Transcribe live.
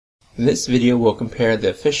In this video we'll compare the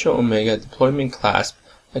official Omega deployment clasp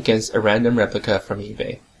against a random replica from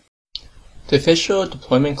eBay. The official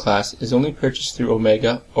deployment clasp is only purchased through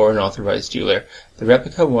Omega or an authorized dealer. The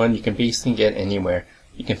replica one you can basically get anywhere.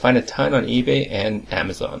 You can find a ton on eBay and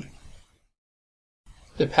Amazon.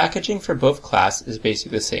 The packaging for both clasps is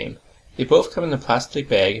basically the same. They both come in a plastic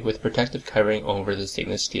bag with protective covering over the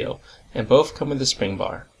stainless steel, and both come with a spring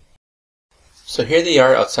bar. So here they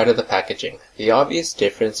are outside of the packaging. The obvious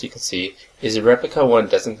difference you can see is the replica one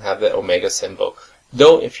doesn't have the Omega symbol,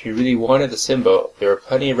 though if you really wanted the symbol, there are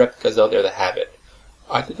plenty of replicas out there that have it.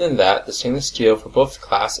 Other than that, the stainless steel for both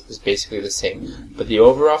clasps is basically the same, but the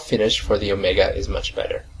overall finish for the Omega is much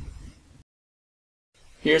better.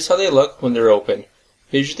 Here's how they look when they're open.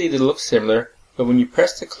 Visually they look similar, but when you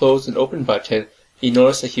press the close and open button, you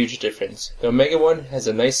notice a huge difference. The Omega one has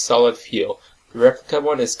a nice solid feel. The replica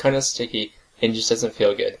one is kinda sticky and just doesn't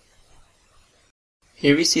feel good.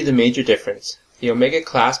 Here we see the major difference. The Omega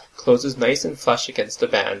clasp closes nice and flush against the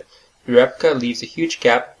band. The replica leaves a huge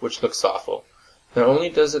gap which looks awful. Not only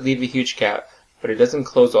does it leave a huge gap, but it doesn't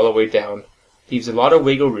close all the way down. It leaves a lot of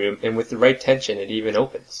wiggle room, and with the right tension it even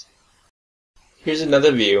opens. Here's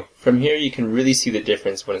another view. From here you can really see the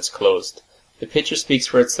difference when it's closed. The picture speaks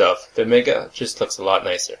for itself. The Omega just looks a lot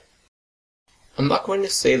nicer. I'm not going to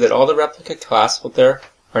say that all the replica clasps out there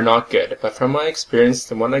are not good, but from my experience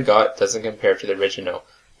the one I got doesn't compare to the original.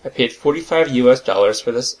 I paid $45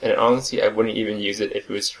 for this, and honestly I wouldn't even use it if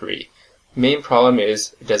it was free. The main problem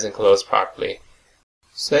is it doesn't close properly.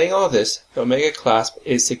 Saying all this, the Omega clasp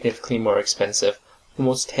is significantly more expensive,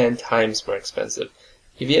 almost 10 times more expensive.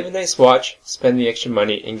 If you have a nice watch, spend the extra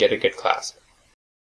money and get a good clasp.